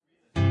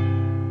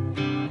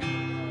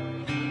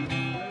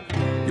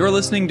You're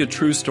listening to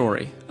True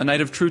Story, a night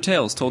of true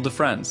tales told to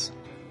friends.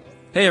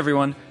 Hey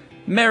everyone,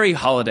 Merry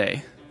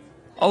Holiday!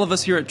 All of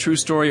us here at True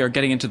Story are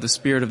getting into the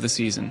spirit of the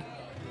season.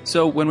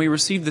 So when we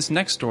received this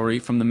next story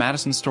from the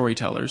Madison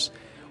Storytellers,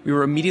 we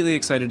were immediately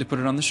excited to put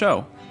it on the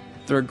show.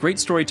 They're a great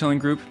storytelling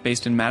group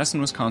based in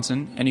Madison,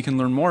 Wisconsin, and you can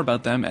learn more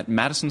about them at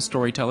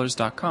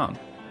madisonstorytellers.com.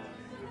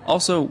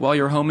 Also, while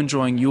you're home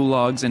enjoying Yule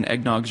logs and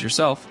eggnogs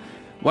yourself,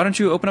 why don't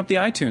you open up the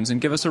iTunes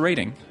and give us a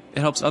rating? It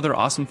helps other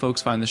awesome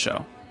folks find the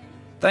show.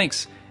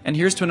 Thanks, and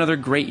here's to another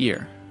great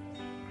year.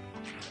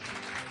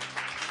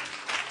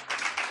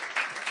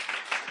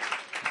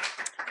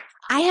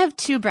 I have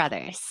two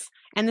brothers,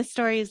 and the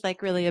story is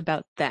really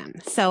about them.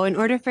 So in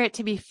order for it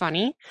to be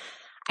funny,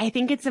 I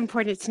think it's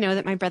important to know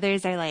that my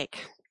brothers are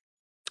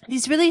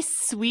these really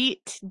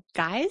sweet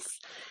guys.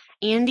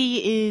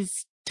 Andy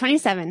is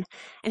 27,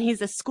 and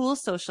he's a school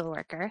social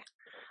worker.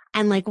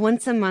 And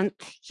Once a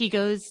month, he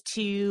goes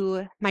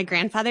to my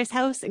grandfather's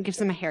house and gives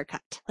him a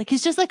haircut.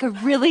 He's just a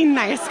really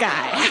nice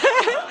guy.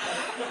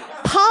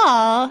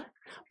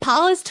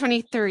 Paul is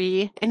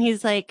 23, and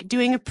he's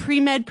doing a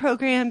pre-med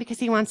program because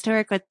he wants to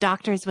work with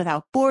Doctors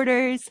Without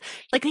Borders.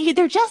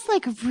 They're just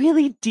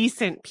really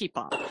decent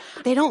people.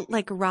 They don't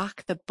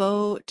rock the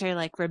boat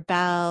or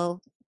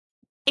rebel,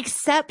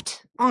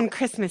 except on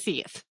Christmas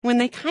Eve, when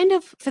they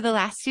for the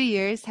last few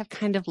years, have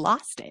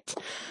lost it.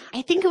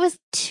 I think it was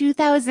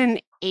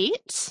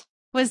 2008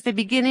 was the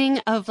beginning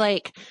of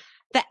the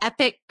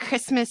epic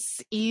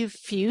Christmas Eve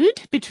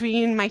feud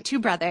between my two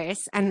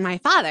brothers and my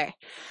father,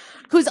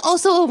 who's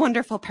also a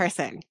wonderful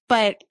person,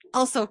 but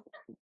also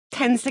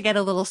tends to get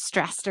a little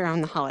stressed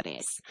around the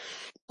holidays.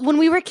 When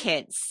we were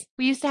kids,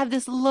 we used to have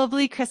this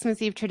lovely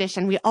Christmas Eve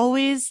tradition. We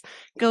always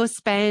go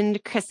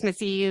spend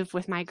Christmas Eve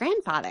with my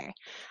grandfather,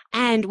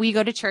 and we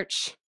go to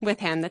church with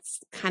him.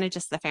 That's kind of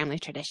just the family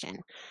tradition.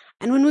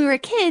 And when we were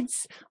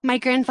kids, my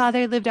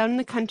grandfather lived out in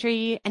the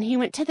country, and he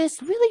went to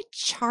this really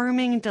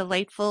charming,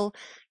 delightful,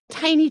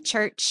 tiny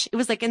church. It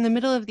was in the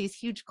middle of these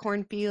huge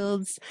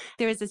cornfields.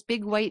 There was this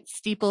big white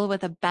steeple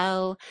with a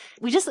bell.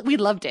 We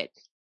loved it.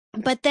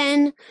 But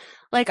then,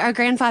 our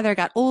grandfather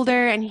got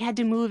older and he had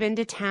to move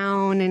into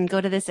town and go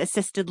to this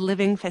assisted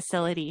living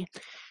facility.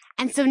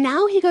 And so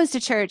now he goes to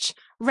church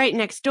right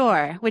next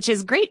door, which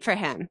is great for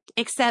him,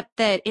 except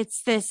that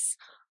it's this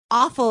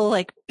awful,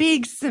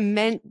 big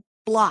cement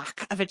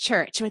block of a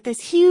church with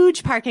this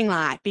huge parking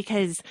lot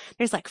because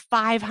there's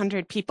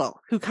 500 people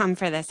who come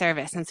for the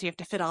service. And so you have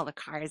to fit all the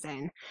cars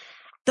in.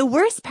 The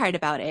worst part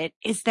about it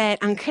is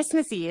that on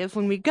Christmas Eve,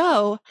 when we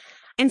go,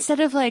 instead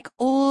of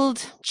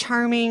old,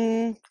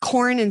 charming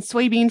corn and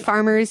soybean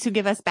farmers who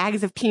give us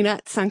bags of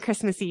peanuts on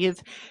Christmas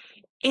Eve,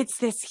 it's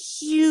this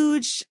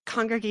huge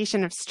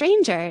congregation of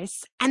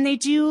strangers, and they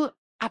do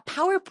a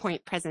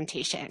PowerPoint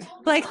presentation,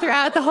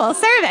 throughout the whole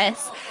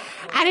service.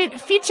 And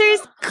it features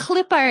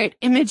clip art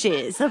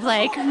images of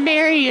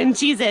Mary and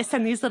Jesus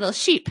and these little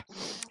sheep.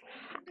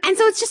 And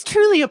so it's just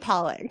truly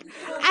appalling.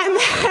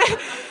 And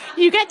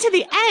you get to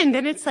the end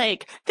and it's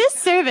this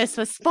service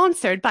was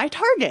sponsored by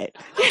Target.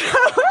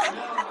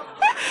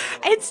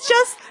 It's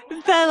just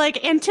the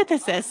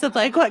antithesis of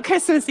what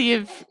Christmas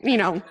Eve,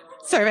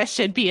 service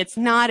should be. It's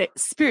not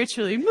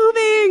spiritually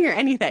moving or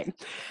anything.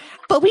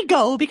 But we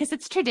go because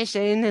it's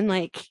tradition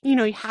and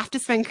you have to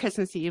spend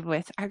Christmas Eve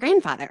with our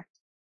grandfather.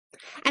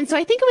 And so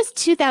I think it was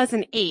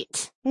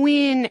 2008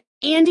 when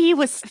Andy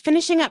was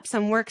finishing up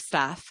some work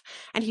stuff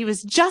and he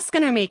was just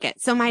going to make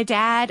it. So my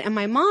dad and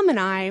my mom and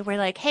I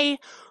were hey,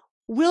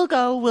 we'll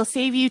go. We'll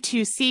save you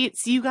 2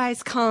 seats. You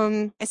guys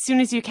come as soon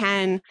as you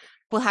can.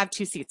 We'll have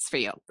 2 seats for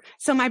you.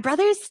 So my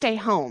brothers stay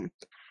home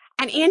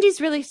and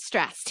Andy's really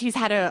stressed. He's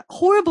had a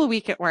horrible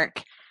week at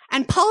work.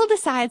 And Paul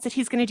decides that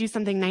he's going to do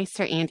something nice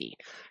for Andy.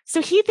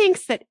 So he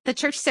thinks that the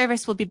church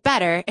service will be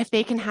better if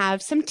they can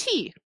have some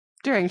tea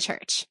during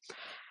church.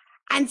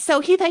 And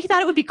so he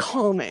thought it would be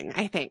calming,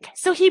 I think.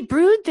 So he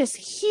brewed this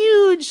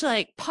huge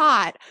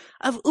pot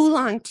of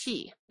oolong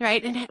tea,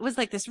 right? And it was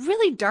this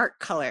really dark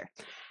color.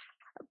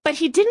 But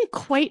he didn't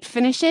quite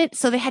finish it,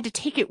 so they had to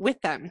take it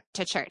with them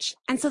to church.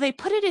 And so they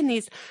put it in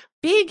these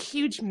big,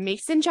 huge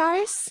mason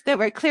jars that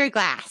were clear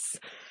glass.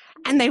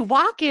 And they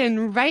walk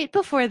in right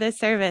before the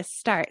service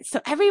starts.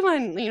 So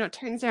everyone,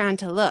 turns around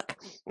to look.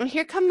 And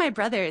here come my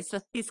brothers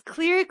with these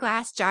clear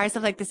glass jars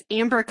of this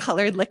amber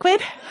colored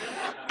liquid.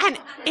 And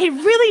it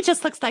really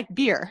just looks like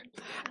beer.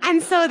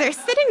 And so they're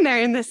sitting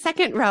there in the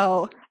second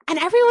row and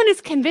everyone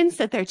is convinced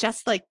that they're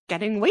just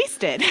getting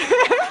wasted.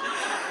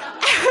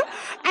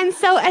 And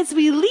so as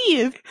we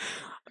leave,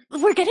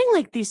 we're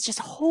getting these just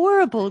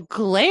horrible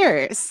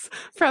glares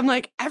from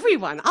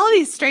everyone, all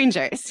these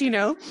strangers,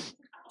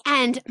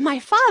 And my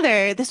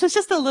father, this was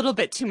just a little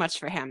bit too much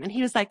for him. And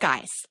he was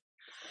guys,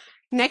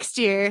 next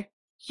year,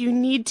 you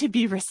need to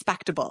be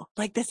respectable.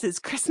 This is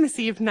Christmas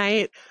Eve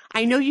night.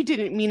 I know you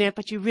didn't mean it,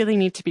 but you really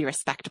need to be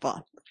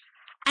respectable.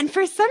 And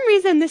for some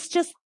reason, this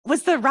just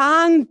was the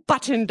wrong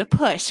button to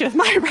push with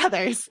my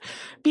brothers,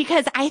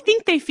 because I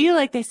think they feel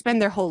they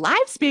spend their whole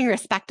lives being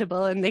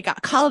respectable and they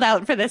got called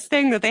out for this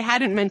thing that they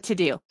hadn't meant to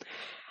do.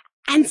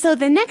 And so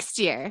the next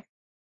year,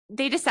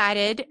 they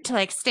decided to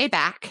like stay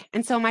back.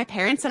 And so my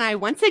parents and I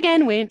once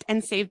again went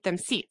and saved them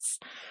seats.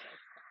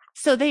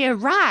 So they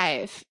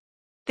arrive.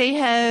 They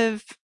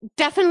have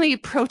definitely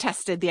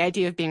protested the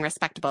idea of being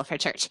respectable for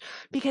church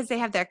because they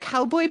have their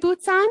cowboy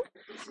boots on,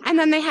 and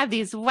then they have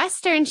these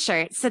Western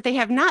shirts that they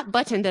have not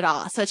buttoned at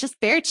all. So it's just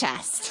bare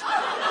chest.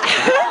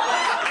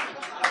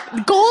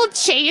 Gold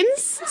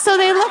chains. So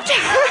they looked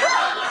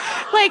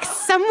like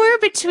somewhere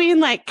between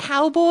like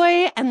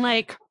cowboy and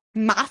like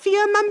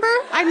mafia member.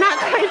 I'm not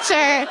quite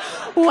sure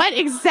what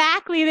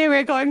exactly they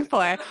were going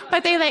for,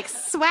 but they like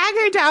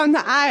swagger down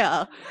the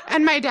aisle,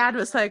 and my dad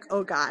was like,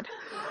 oh God.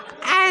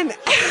 And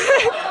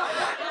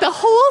the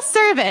whole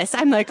service,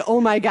 I'm like,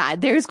 oh my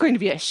God, there's going to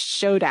be a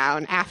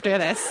showdown after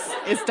this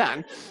is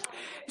done.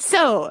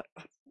 So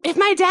if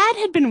my dad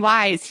had been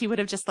wise, he would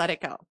have just let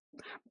it go.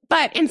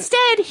 But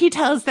instead, he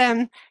tells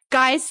them,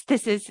 guys,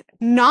 this is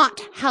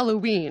not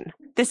Halloween.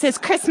 This is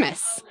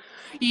Christmas.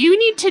 You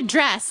need to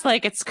dress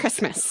like it's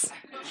Christmas.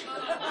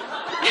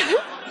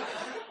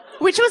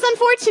 Which was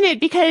unfortunate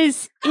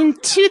because in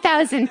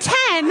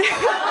 2010,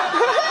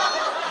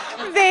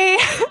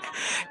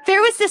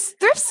 there was this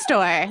thrift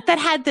store that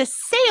had this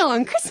sale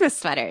on Christmas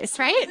sweaters,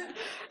 right?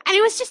 And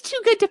it was just too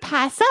good to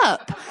pass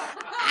up.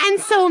 And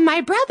so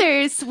my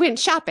brothers went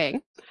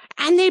shopping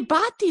and they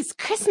bought these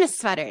Christmas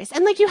sweaters.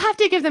 And like, you have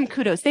to give them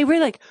kudos. They were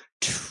like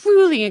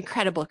truly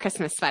incredible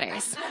Christmas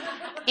sweaters.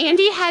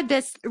 Andy had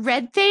this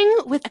red thing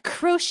with a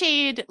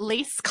crocheted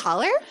lace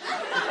collar.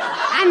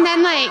 And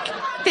then like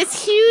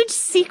this huge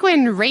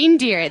sequin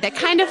reindeer that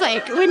kind of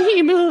like, when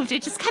he moved,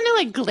 it just kind of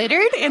like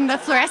glittered in the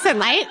fluorescent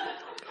light.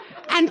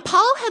 And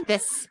Paul had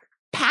this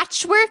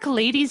patchwork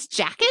ladies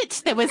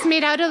jacket that was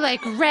made out of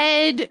like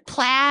red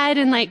plaid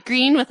and like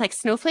green with like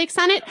snowflakes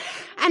on it,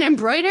 and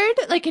embroidered,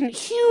 like in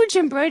huge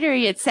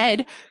embroidery, it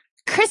said,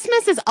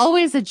 Christmas is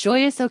always a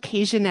joyous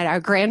occasion at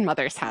our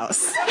grandmother's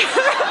house.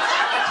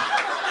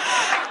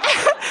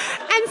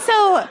 And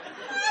so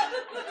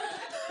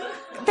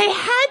they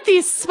had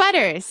these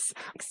sweaters,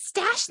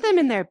 stashed them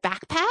in their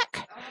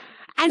backpack.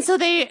 And so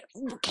they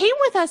came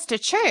with us to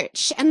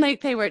church, and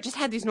like they were just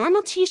had these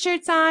normal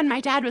t-shirts on.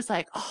 My dad was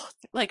like, oh,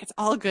 like it's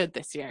all good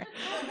this year.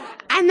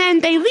 And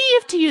then they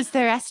leave to use the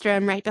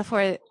restroom right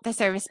before the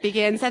service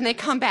begins, and they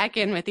come back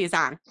in with these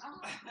on.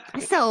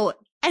 So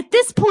at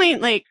this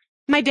point, like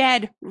my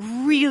dad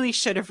really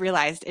should have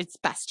realized it's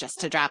best just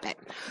to drop it.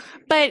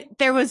 But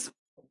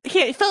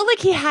he felt like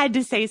he had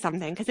to say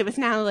something because it was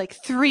now like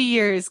 3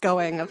 years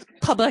going of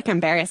public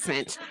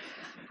embarrassment.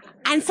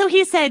 And so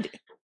he said,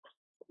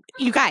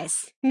 you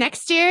guys,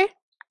 next year,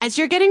 as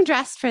you're getting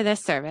dressed for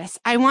this service,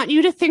 I want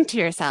you to think to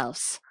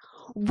yourselves,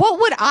 what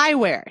would I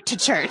wear to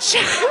church?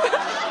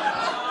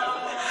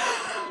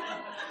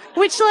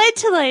 Which led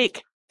to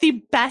like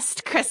the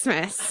best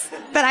Christmas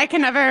that I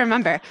can ever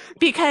remember,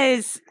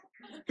 because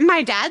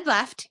my dad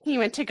left. He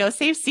went to go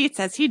save seats,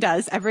 as he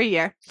does every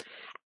year.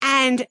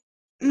 And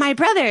my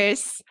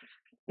brothers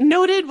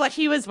noted what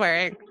he was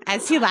wearing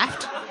as he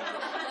left.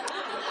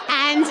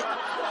 And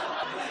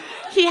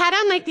he had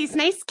on like these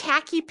nice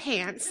khaki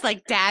pants,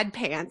 like dad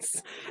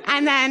pants,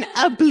 and then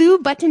a blue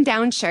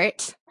button-down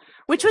shirt,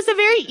 which was a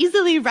very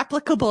easily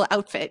replicable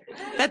outfit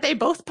that they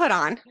both put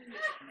on.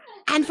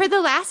 And for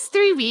the last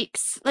 3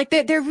 weeks, like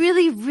they're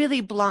really,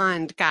 really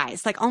blonde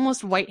guys, like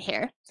almost white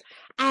hair.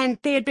 And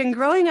they had been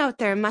growing out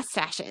their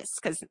mustaches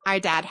because our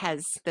dad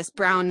has this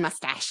brown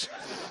mustache.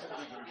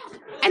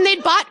 And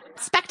they'd bought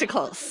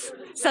spectacles.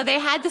 So they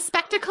had the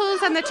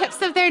spectacles on the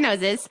tips of their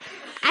noses.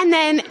 And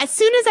then as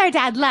soon as our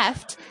dad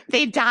left,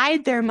 they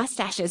dyed their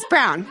mustaches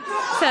brown.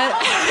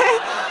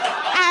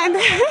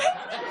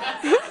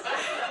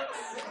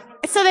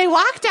 So they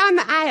walk down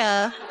the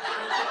aisle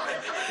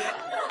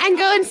and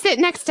go and sit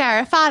next to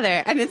our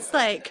father. And it's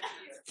like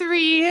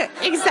 3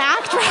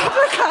 exact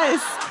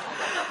replicas.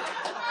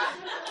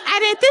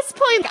 And at this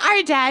point,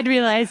 our dad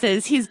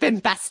realizes he's been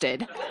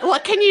busted.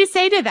 What can you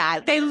say to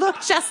that? They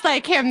look just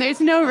like him. There's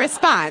no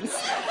response.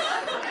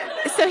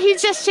 So he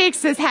just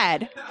shakes his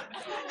head.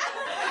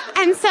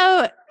 And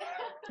so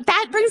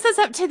that brings us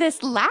up to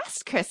this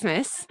last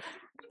Christmas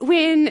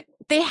when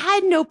they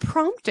had no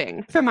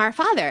prompting from our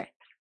father.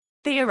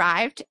 They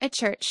arrived at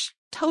church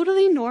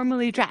totally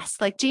normally dressed,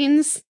 like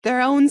jeans,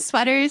 their own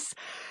sweaters.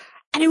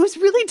 And it was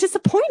really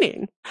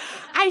disappointing.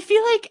 I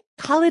feel like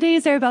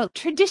holidays are about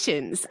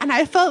traditions, and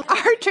I felt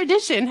our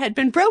tradition had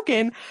been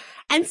broken,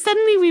 and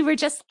suddenly we were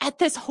just at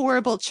this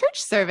horrible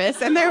church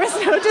service, and there was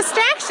no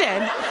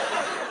distraction.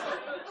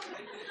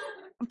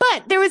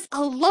 But there was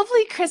a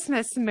lovely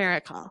Christmas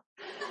miracle.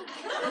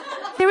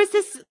 There was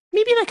this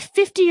maybe like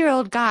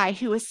 50-year-old guy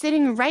who was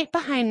sitting right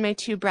behind my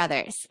 2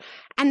 brothers,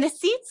 and the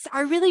seats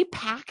are really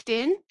packed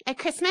in at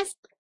Christmas.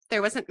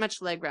 There wasn't much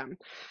legroom.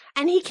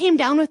 And he came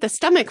down with the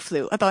stomach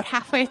flu about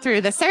halfway through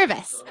the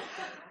service.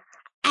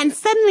 And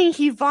suddenly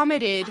he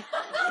vomited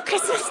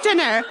Christmas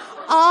dinner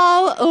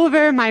all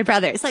over my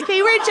brothers. Like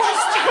they were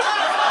just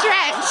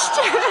drenched,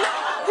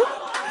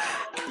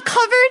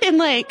 covered in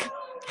like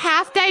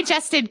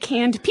half-digested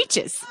canned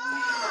peaches.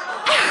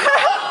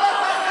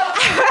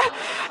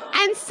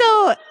 And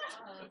so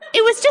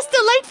it was just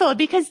delightful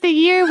because the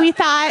year we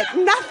thought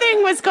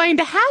nothing was going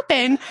to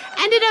happen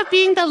ended up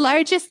being the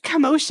largest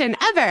commotion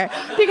ever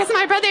because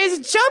my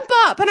brothers jump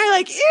up and are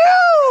like,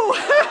 ew!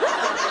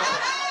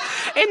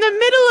 In the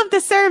middle of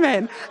the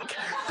sermon,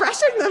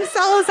 brushing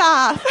themselves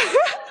off.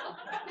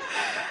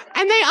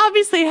 And they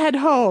obviously head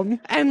home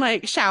and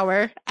like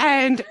shower,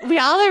 and we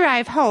all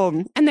arrive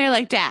home and they're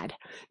like, Dad,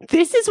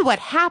 this is what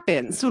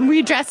happens when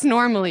we dress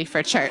normally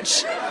for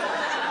church.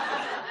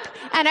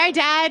 And our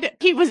dad,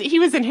 he was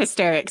in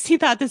hysterics. He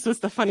thought this was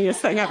the funniest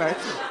thing ever.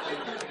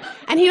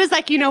 And he was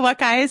like, you know what,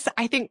 guys?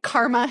 I think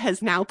karma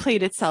has now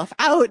played itself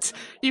out.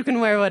 You can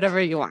wear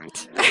whatever you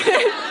want.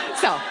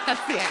 So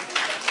that's the end.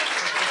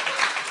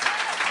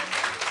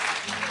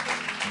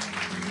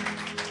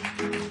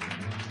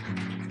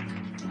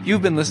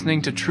 You've been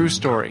listening to True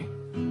Story.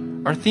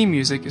 Our theme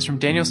music is from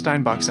Daniel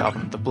Steinbach's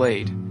album, The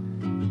Blade.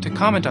 To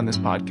comment on this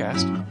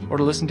podcast, or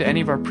to listen to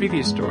any of our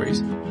previous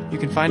stories, you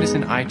can find us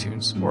in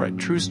iTunes or at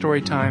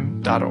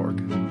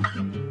truestorytime.org.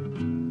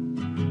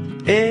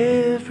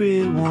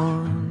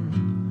 Everyone,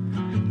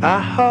 I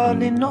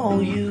hardly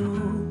know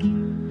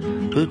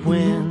you, but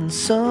when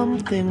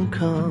something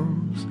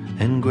comes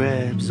and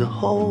grabs a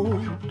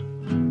hold,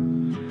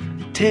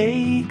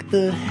 take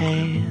the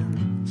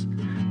hands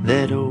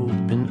that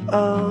open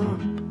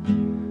up.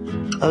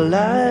 A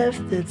life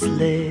that's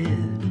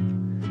led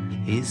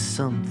is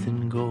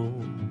something gold.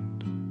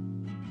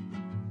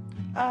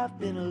 I've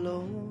been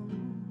alone,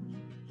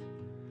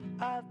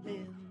 I've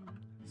been